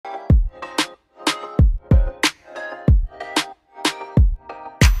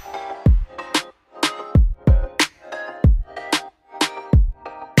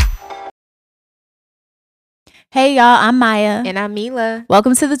Hey y'all, I'm Maya. And I'm Mila.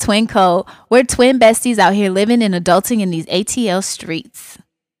 Welcome to the Twin Code. We're twin besties out here living and adulting in these ATL streets.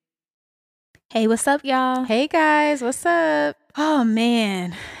 Hey, what's up, y'all? Hey guys, what's up? Oh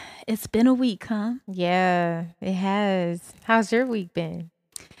man, it's been a week, huh? Yeah, it has. How's your week been?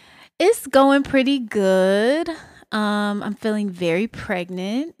 It's going pretty good. I'm feeling very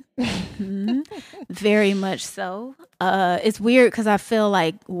pregnant. Very much so. It's weird because I feel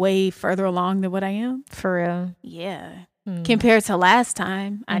like way further along than what I am. For real? Yeah. Compared to last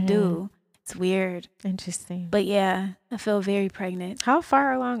time, I do. It's weird. Interesting. But yeah, I feel very pregnant. How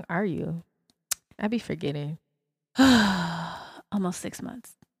far along are you? I be forgetting. Almost 6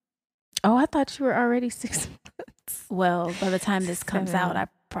 months. Oh, I thought you were already 6 months. Well, by the time this comes out, I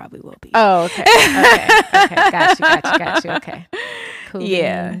probably will be. Oh, okay. Okay. Got you. Okay. Cool.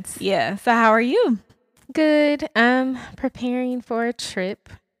 Yeah. beans. Yeah. So how are you? Good. I'm preparing for a trip.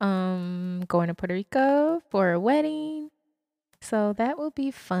 Going to Puerto Rico for a wedding. So that will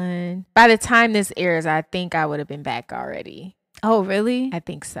be fun. By the time this airs, I think I would have been back already. Oh, really? I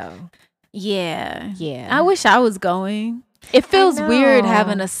think so. Yeah. Yeah. I wish I was going. It feels weird know.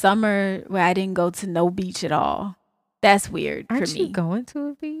 having a summer where I didn't go to no beach at all. That's weird Aren't for you me. going to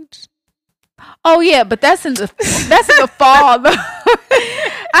a beach? Oh yeah, but that's in the fall. Though.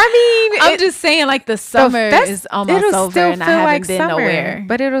 I mean, I'm just saying, like the summer is almost over, and I haven't been nowhere.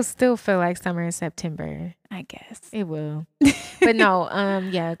 But it'll still feel like summer in September. I guess It will. But no,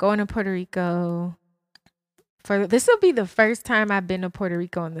 yeah, going to Puerto Rico. This will be the first time I've been to Puerto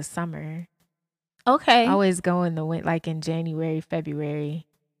Rico in the summer. Okay. I always go in in January, February.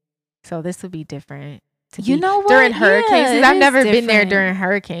 So this will be different. You know what? During hurricane season. I've never been there different. during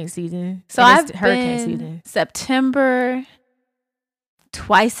hurricane season. So And it's I've hurricane been season. September,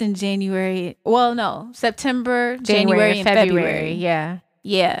 twice in January. Well, no, September, January, and February. Yeah.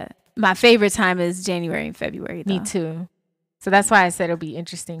 Yeah. My favorite time is January and February. Me though. too. So that's why I said it'll be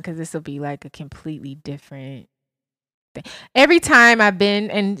interesting because this will be like a completely different thing. Every time I've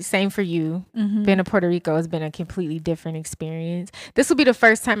been, and same for you, been to Puerto Rico has been a completely different experience. This will be the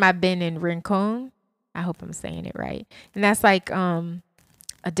first time I've been in Rincon. I hope I'm saying it right. And that's like a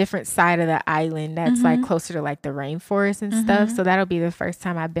different side of the island that's like closer to like the rainforest and stuff. So that'll be the first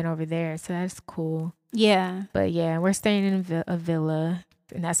time I've been over there. So that's cool. Yeah. But yeah, we're staying in a villa.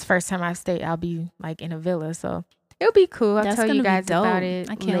 And that's the first time I'll be like in a villa. So it'll be cool. I'll tell you guys about it.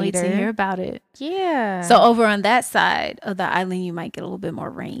 I can't wait to hear about it. Yeah. So over on that side of the island, you might get a little bit more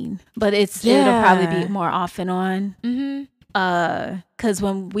rain, but it'll probably be more off and on. Because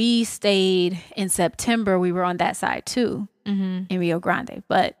when we stayed in September, we were on that side too, in Rio Grande.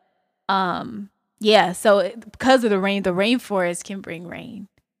 But yeah. So because of the rain, the rainforest can bring rain.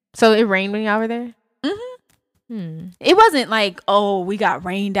 So it rained when y'all were there? It wasn't like, oh, we got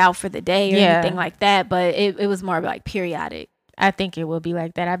rained out for the day or anything like that, but it was more like periodic. I think it will be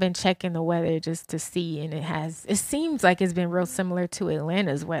like that. I've been checking the weather just to see, and it seems like it's been real similar to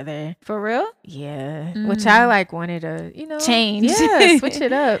Atlanta's weather. For real? Yeah. Which I like wanted to, change. Yeah, switch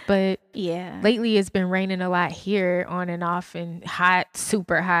it up. But yeah, lately it's been raining a lot here on and off and hot,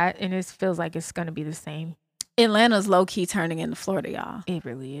 super hot. And it feels like it's going to be the same. Atlanta's low key turning into Florida, y'all. It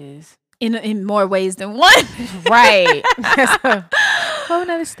really is. In more ways than one. Right. That's a whole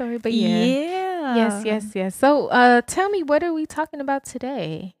nother story. But yeah. Yes. So tell me, what are we talking about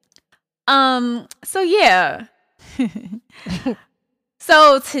today? So yeah.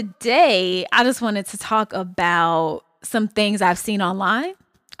 So today I just wanted to talk about some things I've seen online.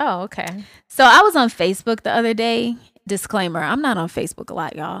 Oh, okay. So I was on Facebook the other day. Disclaimer, I'm not on Facebook a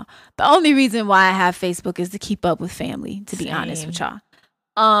lot, y'all. The only reason why I have Facebook is to keep up with family, to be honest with y'all.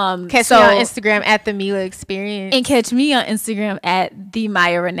 Catch me on Instagram at the Mila Experience. And catch me on Instagram at the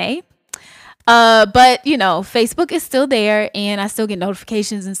Maya Renee. But Facebook is still there and I still get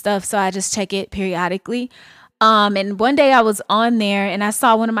notifications and stuff. So I just check it periodically. And one day I was on there and I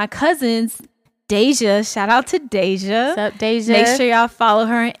saw one of my cousins, Deja. Shout out to Deja. What's up, Deja? Make sure y'all follow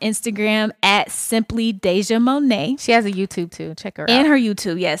her on Instagram at Simply Deja Monet. She has a YouTube too. Check her out. And her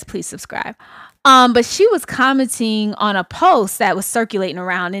YouTube. Yes, please subscribe. But she was commenting on a post that was circulating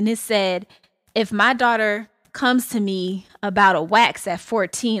around and it said, if my daughter comes to me about a wax at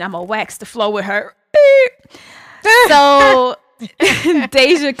 14, I'm gonna wax the floor with her. So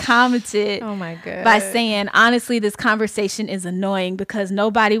Deja commented oh my God. by saying, honestly, this conversation is annoying because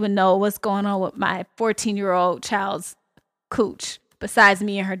nobody would know what's going on with my 14-year-old child's cooch besides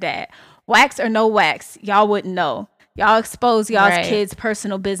me and her dad. Wax or no wax, y'all wouldn't know. Y'all expose y'all's kids'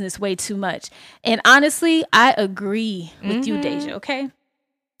 personal business way too much. And honestly, I agree with you, Deja, okay?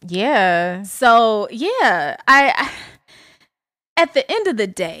 Yeah. So, yeah, I at the end of the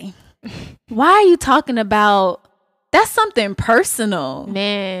day, why are you talking about That's something personal.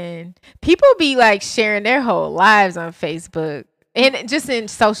 Man, people be like sharing their whole lives on Facebook and just in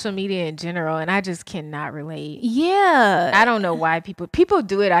social media in general, and I just cannot relate. Yeah. I don't know why people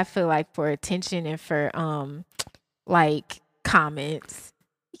do it. I feel like for attention and for like comments.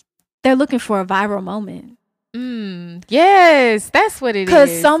 They're looking for a viral moment. Yes, that's what it is.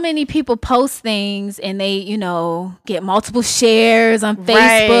 Because so many people post things and they, you know, get multiple shares on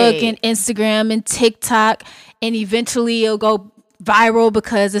Facebook and Instagram and TikTok, and eventually it'll go viral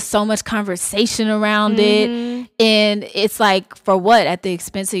because there's so much conversation around it. And it's like, for what? At the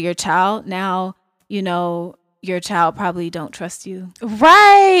expense of your child? Now, you know, your child probably don't trust you.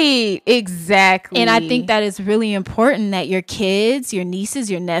 Right. Exactly. And I think that is really important that your kids, your nieces,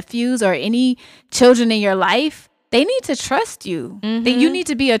 your nephews, or any children in your life, they need to trust you. That you need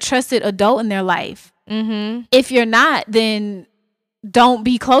to be a trusted adult in their life. If you're not, then don't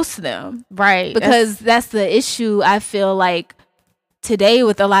be close to them. Right. Because that's the issue, I feel like, today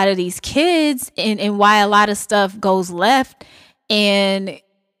with a lot of these kids, and why a lot of stuff goes left, and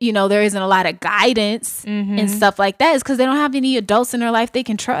you know, there isn't a lot of guidance and stuff like that, is because they don't have any adults in their life they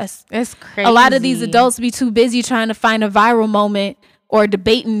can trust. That's crazy. A lot of these adults be too busy trying to find a viral moment or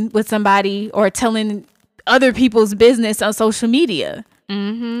debating with somebody or telling other people's business on social media.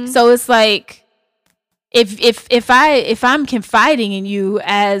 So it's like, if I'm confiding in you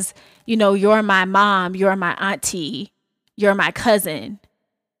as, you know, you're my mom, you're my auntie, you're my cousin,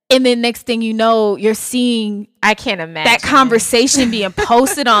 and then next thing you know, you're seeing, I can't imagine that conversation being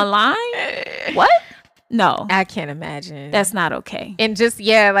posted online. What? No, I can't imagine. That's not okay. And just,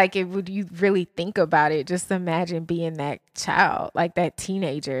 yeah, like, would you really think about it? Just imagine being that child, like that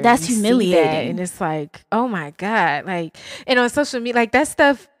teenager. That's humiliating. And it's like, oh my God. Like, and on social media, like, that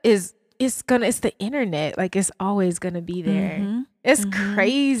stuff it's the internet. Like, it's always gonna be there. It's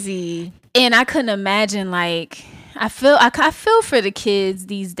crazy. And I couldn't imagine, like, I feel for the kids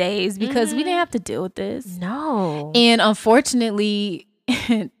these days, because we didn't have to deal with this. No. And unfortunately,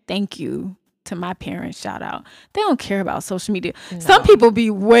 thank you to my parents, shout out, they don't care about social media. No. Some people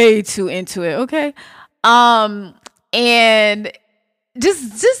be way too into it, okay? And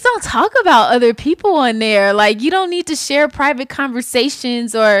just don't talk about other people on there. Like, you don't need to share private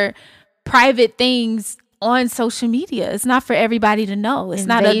conversations or private things on social media. It's not for everybody to know. It's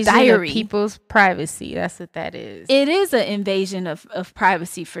not a diary. Of people's privacy. That's what that is. It is an invasion of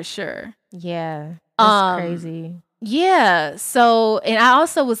privacy for sure. Yeah. That's crazy. Yeah. So, and I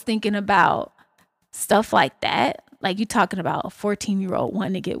also was thinking about stuff like that. Like, you talking about a 14-year-old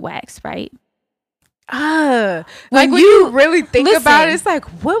wanting to get waxed, right? Like, when you really think about it, it's like,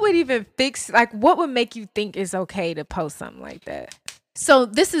 what would even what would make you think it's okay to post something like that? So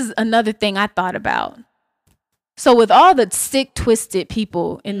this is another thing I thought about. So with all the sick, twisted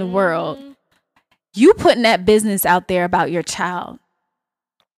people in the world, you putting that business out there about your child.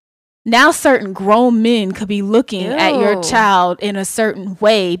 Now certain grown men could be looking at your child in a certain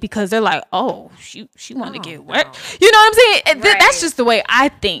way because they're like, oh, she want to get wet. You know what I'm saying? Right. That's just the way I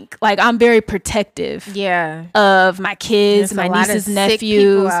think. Like, I'm very protective of my kids, my nieces,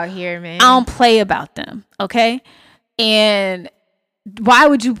 nephews. Out here, man. I don't play about them, okay? And why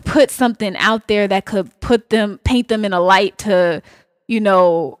would you put something out there that could paint them in a light to, you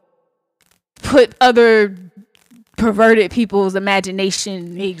know, put other perverted people's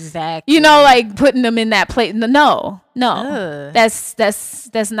imagination, exactly, you know, like putting them in that place? No.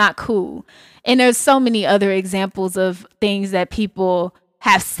 That's not cool. And there's so many other examples of things that people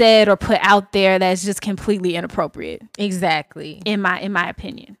have said or put out there that's just completely inappropriate. Exactly. In my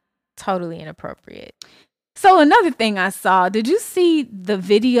opinion, totally inappropriate. So another thing I saw, did you see the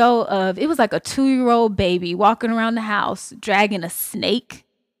video of, it was like a 2-year-old baby walking around the house dragging a snake?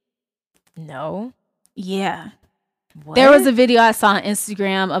 No. Yeah. What? There was a video I saw on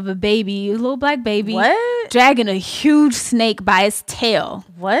Instagram of a baby, a little black baby, dragging a huge snake by its tail.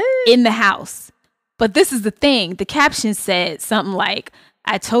 What? In the house. But this is the thing. The caption said something like,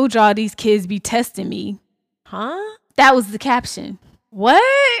 I told y'all these kids be testing me. Huh? That was the caption. What?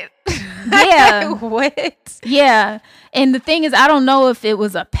 Yeah. What? Yeah. And the thing is, I don't know if it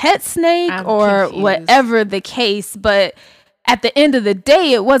was a pet snake or confused. Whatever the case, but at the end of the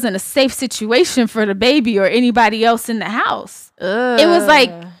day, it wasn't a safe situation for the baby or anybody else in the house. Ugh. It was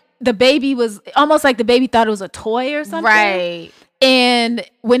like the baby was almost like the baby thought it was a toy or something. Right. And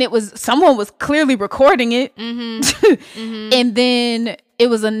when someone was clearly recording it. And then it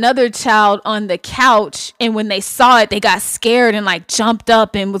was another child on the couch. And when they saw it, they got scared and like jumped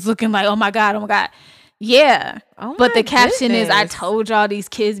up and was looking like, oh my God. Yeah. But the caption is, I told y'all these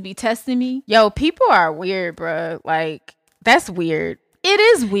kids be testing me. Yo, people are weird, bro. Like, that's weird. It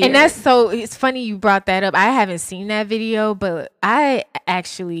is weird. And it's funny you brought that up. I haven't seen that video, but I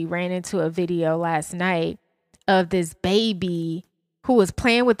actually ran into a video last night of this baby who was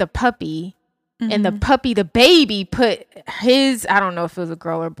playing with the puppy. And the baby put his, I don't know if it was a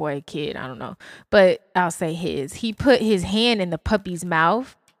girl or boy, kid, I don't know, but I'll say he put his hand in the puppy's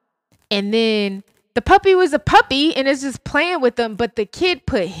mouth, and then the puppy was a puppy and it's just playing with them, but the kid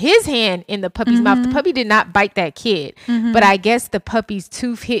put his hand in the puppy's mouth. The puppy did not bite that kid, but I guess the puppy's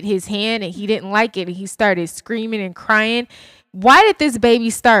tooth hit his hand and he didn't like it, and he started screaming and crying. Why did this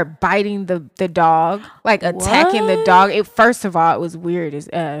baby start biting the dog, like attacking the dog? First of all, it was weird as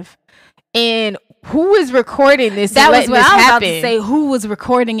F. And who was recording this? That was what I was about to say. Who was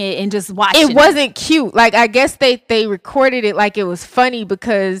recording it and just watching it? It wasn't cute. Like, I guess they recorded it like it was funny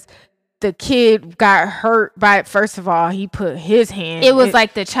because the kid got hurt by it. First of all, he put his hand. It was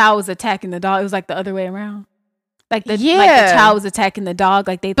like the child was attacking the dog. It was like the other way around. Like the child was attacking the dog.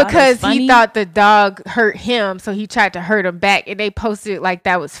 Like they thought because it was funny. He thought the dog hurt him, so he tried to hurt him back, and they posted it like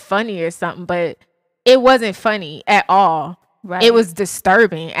that was funny or something, but it wasn't funny at all. Right. It was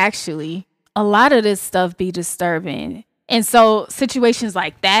disturbing, actually. A lot of this stuff be disturbing. And so situations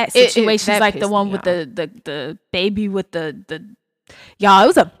like that, situations like the one with the baby with the y'all, it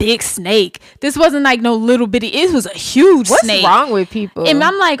was a big snake. This wasn't like no little bitty, it was a huge snake. What's wrong with people? And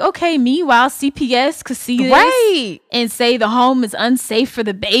I'm like, okay, meanwhile, CPS could see this and say the home is unsafe for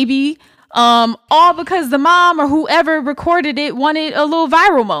the baby. All because the mom or whoever recorded it wanted a little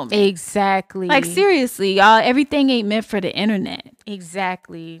viral moment. Exactly. Like, seriously, y'all, everything ain't meant for the internet.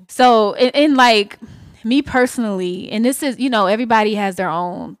 Exactly. So, and like me personally, and this is, everybody has their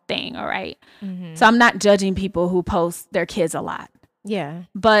own thing, all right? So I'm not judging people who post their kids a lot. Yeah.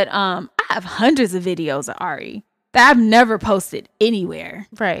 But I have hundreds of videos of Ari that I've never posted anywhere.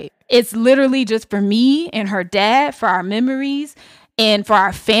 Right. It's literally just for me and her dad, for our memories, and for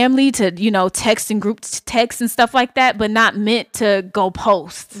our family to, text and group text and stuff like that, but not meant to go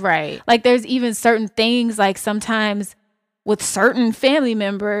post. Right. Like, there's even certain things, like sometimes with certain family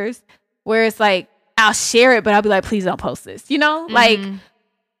members where it's like, I'll share it, but I'll be like, please don't post this, like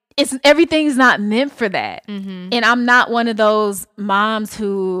everything's not meant for that. And I'm not one of those moms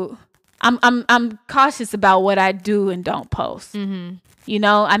who I'm cautious about what I do and don't post. I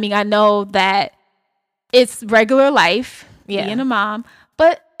mean, I know that it's regular life, being a mom,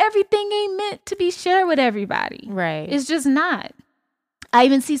 but everything ain't meant to be shared with everybody. Right. It's just not. I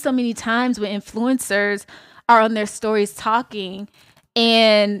even see so many times when influencers are on their stories talking,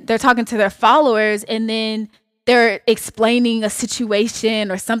 and they're talking to their followers, and then they're explaining a situation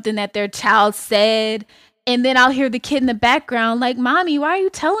or something that their child said, and then I'll hear the kid in the background like, mommy, why are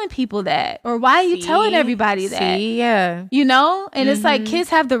you telling people that? Or why are you telling everybody that? Yeah. And it's like, kids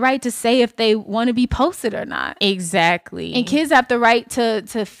have the right to say if they want to be posted or not. Exactly. And kids have the right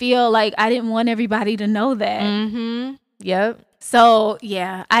to feel like, I didn't want everybody to know that. Yep. So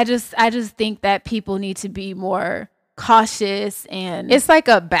yeah, I just think that people need to be more cautious, and it's like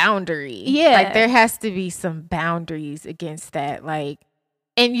a boundary. Yeah. Like, there has to be some boundaries against that. Like,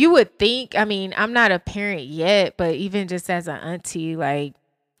 and you would think, I mean, I'm not a parent yet, but even just as an auntie, like,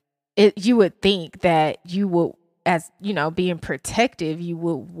 you would think that you would, as being protective, you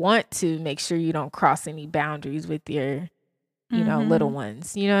would want to make sure you don't cross any boundaries with your, little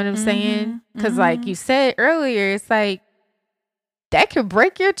ones. You know what I'm saying? Because like you said earlier, it's like, that could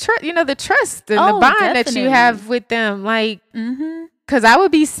break your trust, the trust and the bond definitely. That you have with them. Like, because I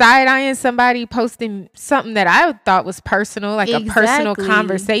would be side-eyeing somebody posting something that I thought was personal, like a personal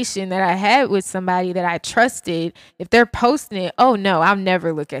conversation that I had with somebody that I trusted. If they're posting it, oh no, I'll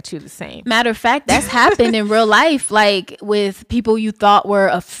never look at you the same. Matter of fact, that's happened in real life, like with people you thought were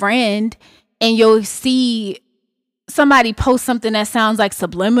a friend, and you'll see somebody post something that sounds like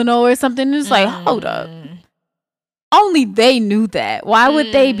subliminal or something. And it's like, hold up. Only they knew that. Why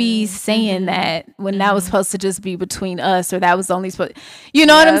would they be saying that when that was supposed to just be between us, or that was only supposed,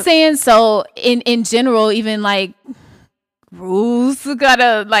 what I'm saying? So in general, even like rules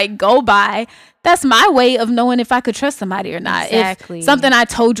gotta like go by. That's my way of knowing if I could trust somebody or not. Exactly. If something I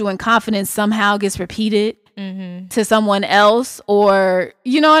told you in confidence somehow gets repeated to someone else, or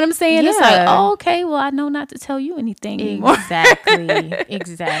you know what I'm saying? It's like, oh, okay, well, I know not to tell you anything anymore. Exactly.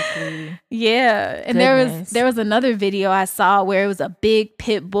 Yeah. And there was another video I saw where it was a big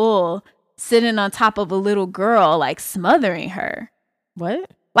pit bull sitting on top of a little girl, like smothering her.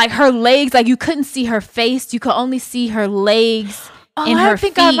 What? Like her legs, like you couldn't see her face, you could only see her legs and her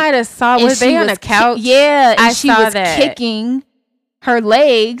feet. I might have saw. Was they on a couch? Yeah, and she was kicking her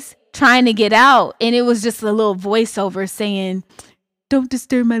legs, trying to get out, and it was just a little voiceover saying, don't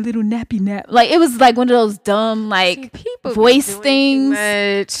disturb my little nappy nap. Like, it was like one of those dumb, like, people voice things.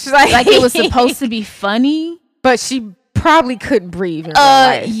 Like, it was supposed to be funny. But she probably couldn't breathe.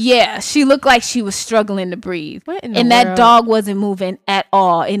 Yeah, she looked like she was struggling to breathe. And that dog wasn't moving at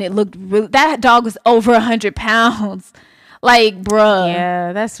all. And it looked really, that dog was over 100 pounds. Like, bruh.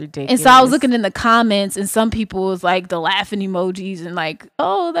 Yeah, that's ridiculous. And so I was looking in the comments, and some people was like the laughing emojis and like,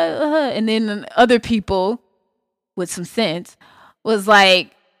 oh, that, and then other people with some sense was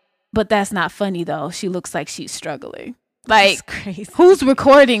like, but that's not funny though. She looks like she's struggling. Like, that's crazy. Who's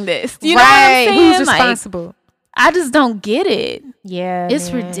recording this? You know what I'm saying? Who's responsible? Like, I just don't get it. Yeah,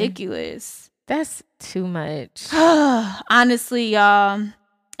 it's ridiculous. That's too much. Honestly, y'all,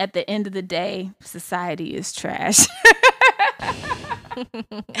 at the end of the day, society is trash.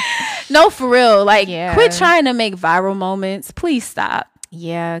 No, for real. Like, quit trying to make viral moments. Please stop.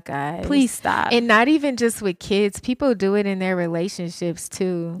 Yeah, guys. Please stop. And not even just with kids. People do it in their relationships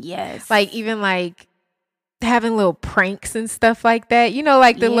too. Yes. Like, even like having little pranks and stuff like that. You know,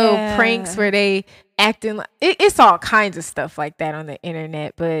 like the little pranks where they acting like it's all kinds of stuff like that on the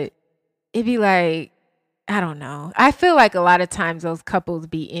internet. But it'd be like, I don't know. I feel like a lot of times those couples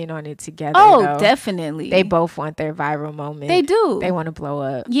be in on it together. Oh, though. Definitely. They both want their viral moment. They do. They want to blow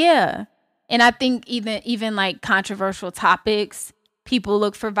up. Yeah. And I think even like controversial topics, people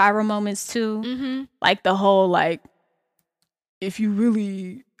look for viral moments too. Mm-hmm. Like the whole, like, if you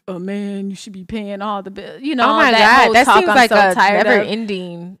really a man, you should be paying all the bills. You know, oh my God, that seems like a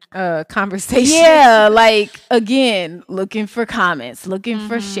never-ending conversation. Yeah, like, again, looking for comments, looking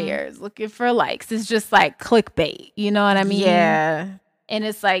for shares, looking for likes. It's just like clickbait. You know what I mean? Yeah. And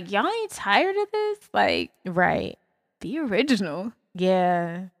it's like, y'all ain't tired of this? Like, right. Be original.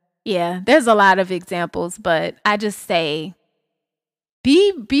 Yeah. Yeah, there's a lot of examples, but I just say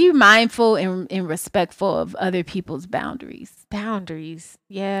be mindful and respectful of other people's boundaries.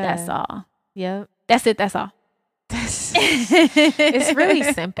 Yeah. That's all. Yep. That's it. That's all. It's really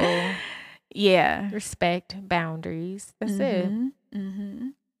simple. Yeah. Respect boundaries. That's it. Mm-hmm.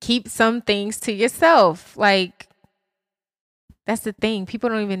 Keep some things to yourself. Like, that's the thing. People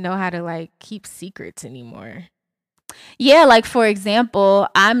don't even know how to like keep secrets anymore. Yeah. Like, for example,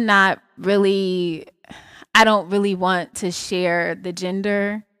 I don't really want to share the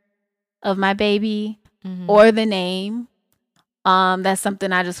gender of my baby or the name. That's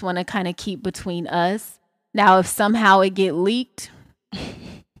something I just want to kind of keep between us. Now, if somehow it get leaked,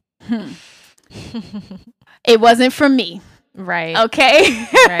 it wasn't from me. Right. Okay.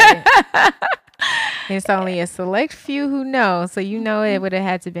 Right. It's only a select few who know. So, you know, it would have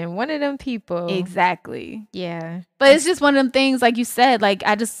had to been one of them people. Exactly. Yeah. But it's just one of them things, like you said, like,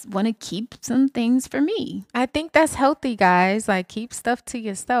 I just want to keep some things for me. I think that's healthy, guys. Like, keep stuff to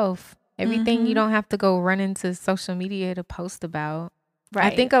yourself. Everything you don't have to go run into social media to post about.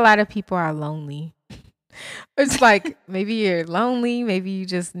 Right. I think a lot of people are lonely. It's like, maybe you're lonely. Maybe you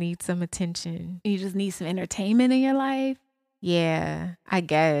just need some attention. You just need some entertainment in your life. Yeah, I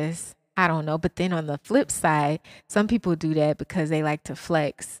guess. I don't know. But then on the flip side, some people do that because they like to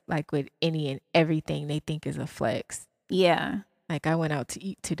flex, like with any and everything they think is a flex. Yeah. Like, I went out to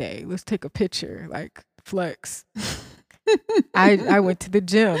eat today. Let's take a picture. Like, flex. I went to the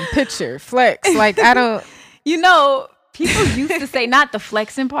gym. Picture. Flex. Like, I don't. You know, people used to say, not the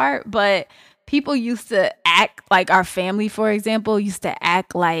flexing part, but people used to act like, our family, for example, used to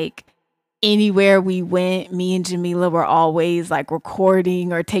act like anywhere we went, me and Jamila were always like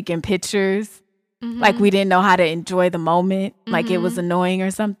recording or taking pictures. Like, we didn't know how to enjoy the moment. Like, it was annoying or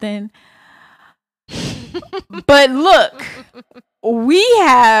something. But look, we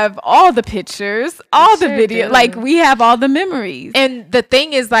have all the pictures, all the video, like, we have all the memories. And the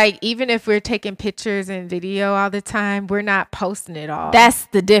thing is, like, even if we're taking pictures and video all the time, we're not posting it all. That's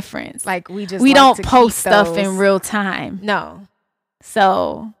the difference. Like, we don't post stuff in real time. No.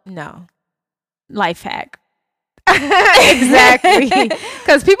 So, no. Life hack. Exactly.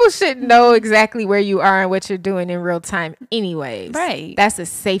 Because people should know exactly where you are and what you're doing in real time anyways. Right. That's a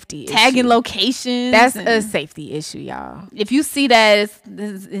safety issue. Tagging locations. That's a safety issue, y'all. If you see that,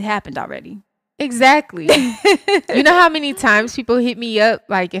 it happened already. Exactly. You know how many times people hit me up,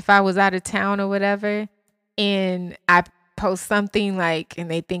 like, if I was out of town or whatever, and I post something, like, and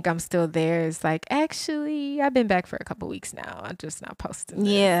they think I'm still there. It's like, actually, I've been back for a couple weeks now. I'm just not posting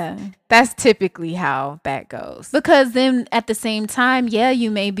this. Yeah. That's typically how that goes. Because then at the same time, yeah, you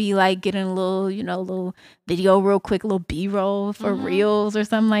may be like getting a little, you know, little video real quick, a little B-roll for reels or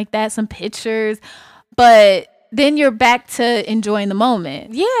something like that, some pictures. But then you're back to enjoying the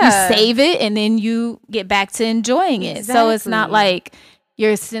moment. Yeah. You save it and then you get back to enjoying it. So it's not like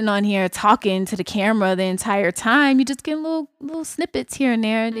you're sitting on here talking to the camera the entire time. You just get little snippets here and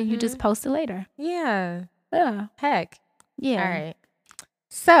there, and then you just post it later. Yeah. Yeah. Heck. Yeah. All right.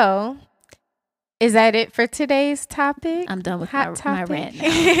 So, is that it for today's topic? I'm done with my rant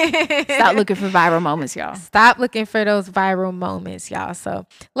now. Stop Stop looking for viral moments, y'all. Stop looking for those viral moments, y'all. So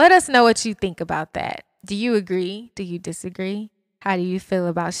let us know what you think about that. Do you agree? Do you disagree? How do you feel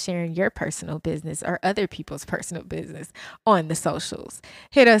about sharing your personal business or other people's personal business on the socials?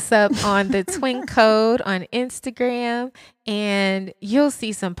 Hit us up on the Twin Code on Instagram, and you'll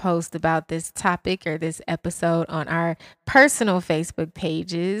see some posts about this topic or this episode on our personal Facebook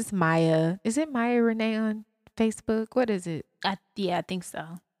pages. Maya, is it Maya Renee on Facebook? What is it? I think so.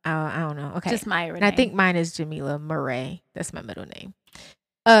 I don't know. Okay. Just Maya Renee. And I think mine is Jamila Murray. That's my middle name.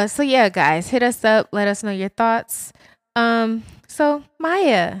 So yeah, guys, hit us up. Let us know your thoughts. So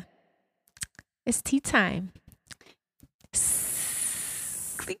Maya, it's tea time.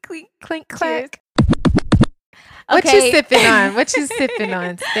 Clink, clink, clink, clack. What you sipping on? What you sipping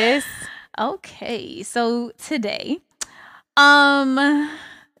on, sis? Okay, so today,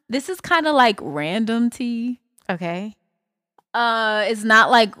 this is kind of like random tea. Okay. It's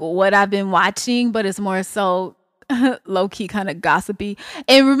not like what I've been watching, but it's more so low-key kind of gossipy.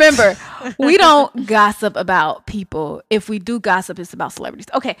 And remember, we don't gossip about people. If we do gossip, it's about celebrities.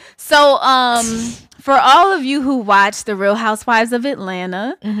 Okay, so for all of you who watch The Real Housewives of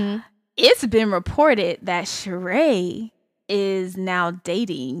Atlanta, it's been reported that Sheree is now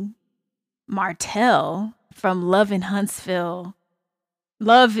dating Martell from Love and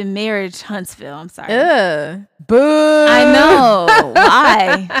Marriage Huntsville. I'm sorry. Boo. I know.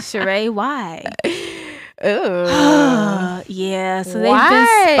 Why? Sheree, why? Yeah, so they've been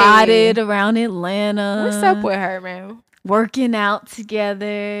spotted around Atlanta. What's up with her, man? Working out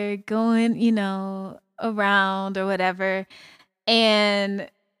together, going, around or whatever. And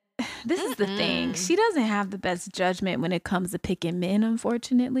this is the thing. She doesn't have the best judgment when it comes to picking men,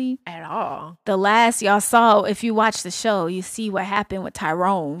 unfortunately. At all. The last y'all saw, if you watch the show, you see what happened with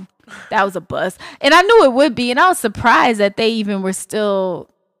Tyrone. That was a bust. And I knew it would be. And I was surprised that they even were still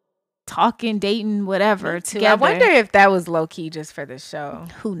talking, dating, whatever together. I wonder if that was low key just for the show.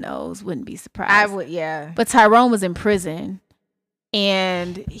 Who knows? Wouldn't be surprised. I would, yeah. But Tyrone was in prison,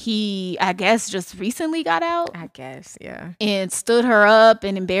 and he, I guess, just recently got out. I guess, yeah. And stood her up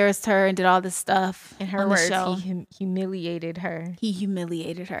and embarrassed her and did all this stuff. In her words, he humiliated her. He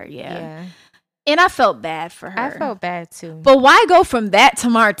humiliated her, yeah. And I felt bad for her. I felt bad too. But why go from that to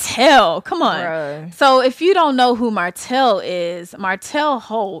Martell? Come on. Bruh. So if you don't know who Martell is, Martell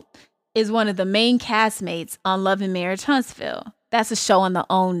Holt is one of the main castmates on Love and Marriage Huntsville. That's a show on the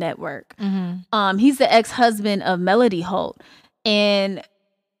OWN network. He's the ex-husband of Melody Holt. And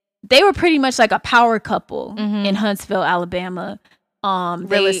they were pretty much like a power couple in Huntsville, Alabama.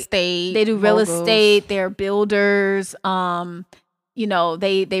 Real estate. They do real estate. They're builders. They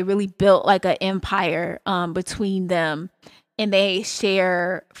really built like an empire between them. And they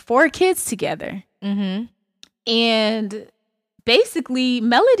share 4 kids together. And basically,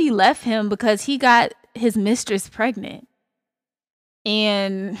 Melody left him because he got his mistress pregnant.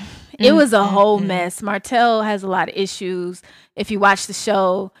 And it was a whole mess. Martell has a lot of issues. If you watch the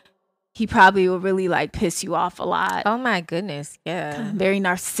show, he probably will really like piss you off a lot. Oh my goodness. Yeah. Very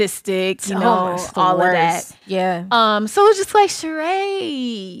narcissistic, all of that. Yeah. So it's just like,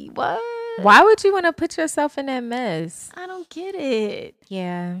 Sheree, what? Why would you want to put yourself in that mess? I don't get it.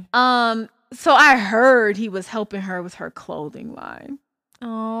 Yeah. So I heard he was helping her with her clothing line.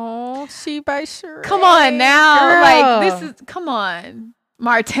 Oh, She by Sheree. Come on now. Girl. Like, come on.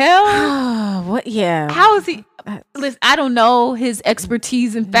 Martell? What? Yeah. How is he? Listen, I don't know his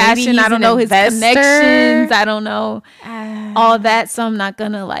expertise in fashion. I don't know his investor. connections. I don't know all that. So I'm not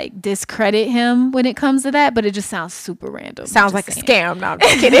going to like discredit him when it comes to that. But it just sounds super random. Sounds like a scam. No, I'm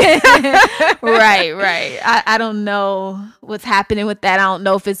just kidding. Right. I don't know what's happening with that. I don't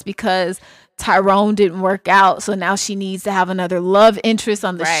know if it's because Tyrone didn't work out, so now she needs to have another love interest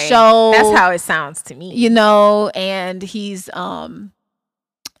on the show. That's how it sounds to me. And he's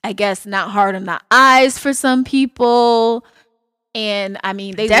I guess not hard on the eyes for some people. And I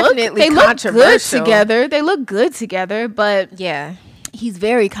mean, they look good together. They look good together, but yeah, he's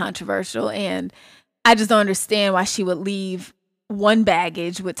very controversial, and I just don't understand why she would leave one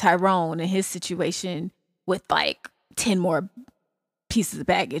baggage with Tyrone and his situation with like 10 more pieces of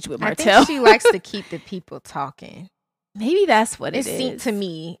baggage with Martell. I think she likes to keep the people talking. Maybe that's what it is. To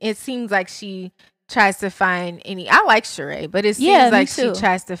me, it seems like she tries to find I like Sheree, but it seems like she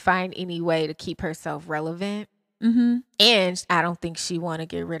tries to find any way to keep herself relevant. And I don't think she want to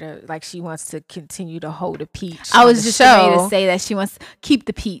get rid of, like, she wants to continue to hold a peach. I was just ready to say that she wants to keep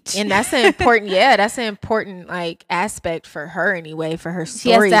the peach. And that's an important, that's an important, like, aspect for her anyway, for her storyline.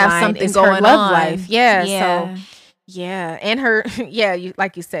 She has to have something going her love on. Life. Yeah. So, yeah. And her,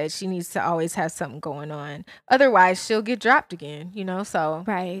 like you said, she needs to always have something going on. Otherwise, she'll get dropped again, you know? So.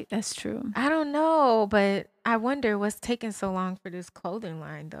 Right. That's true. I don't know, but I wonder what's taking so long for this clothing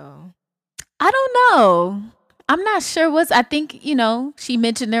line, though. I don't know. I'm not sure I think, you know, she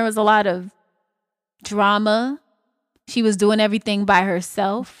mentioned there was a lot of drama. She was doing everything by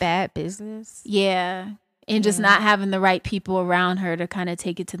herself. Bad business. Yeah. And just not having the right people around her to kind of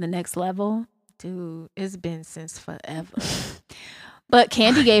take it to the next level. Dude, it's been since forever. But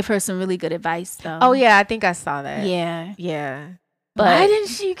Kandi gave her some really good advice, though. Oh, yeah. I think I saw that. Yeah. Yeah. But why didn't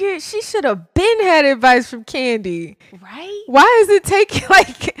she should have been had advice from Kandi. Right? Why is it taking,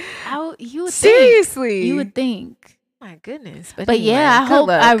 like, you would seriously? Think, you would think. My goodness. But anyway, yeah,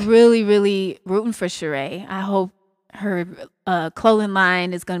 I really, really rooting for Sheree. I hope her clothing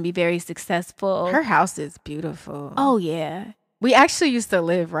line is going to be very successful. Her house is beautiful. Oh, yeah. We actually used to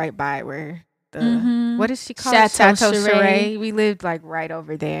live right by where what is she called? Chateau Sheree. We lived like right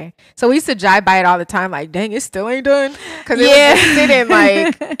over there. So we used to drive by it all the time, like, dang, it still ain't done. Because it was just sitting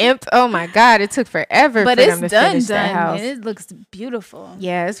like oh my God, it took forever for them to finish that house. And it looks beautiful.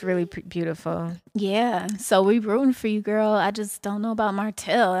 Yeah, it's really beautiful. Yeah. So we rooting for you, girl. I just don't know about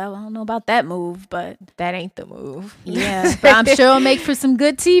Martell. I don't know about that move, but that ain't the move. Yeah. But I'm sure it'll make for some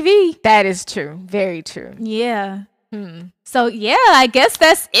good TV. That is true. Very true. Yeah. So yeah, I guess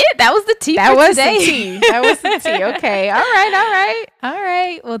that's it. That was the tea for today. The tea. That was the tea. Okay. All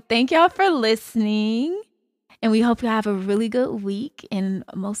right. Well, thank y'all for listening. And we hope you have a really good week. And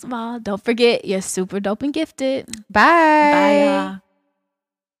most of all, don't forget, you're super dope and gifted. Bye. Bye, y'all.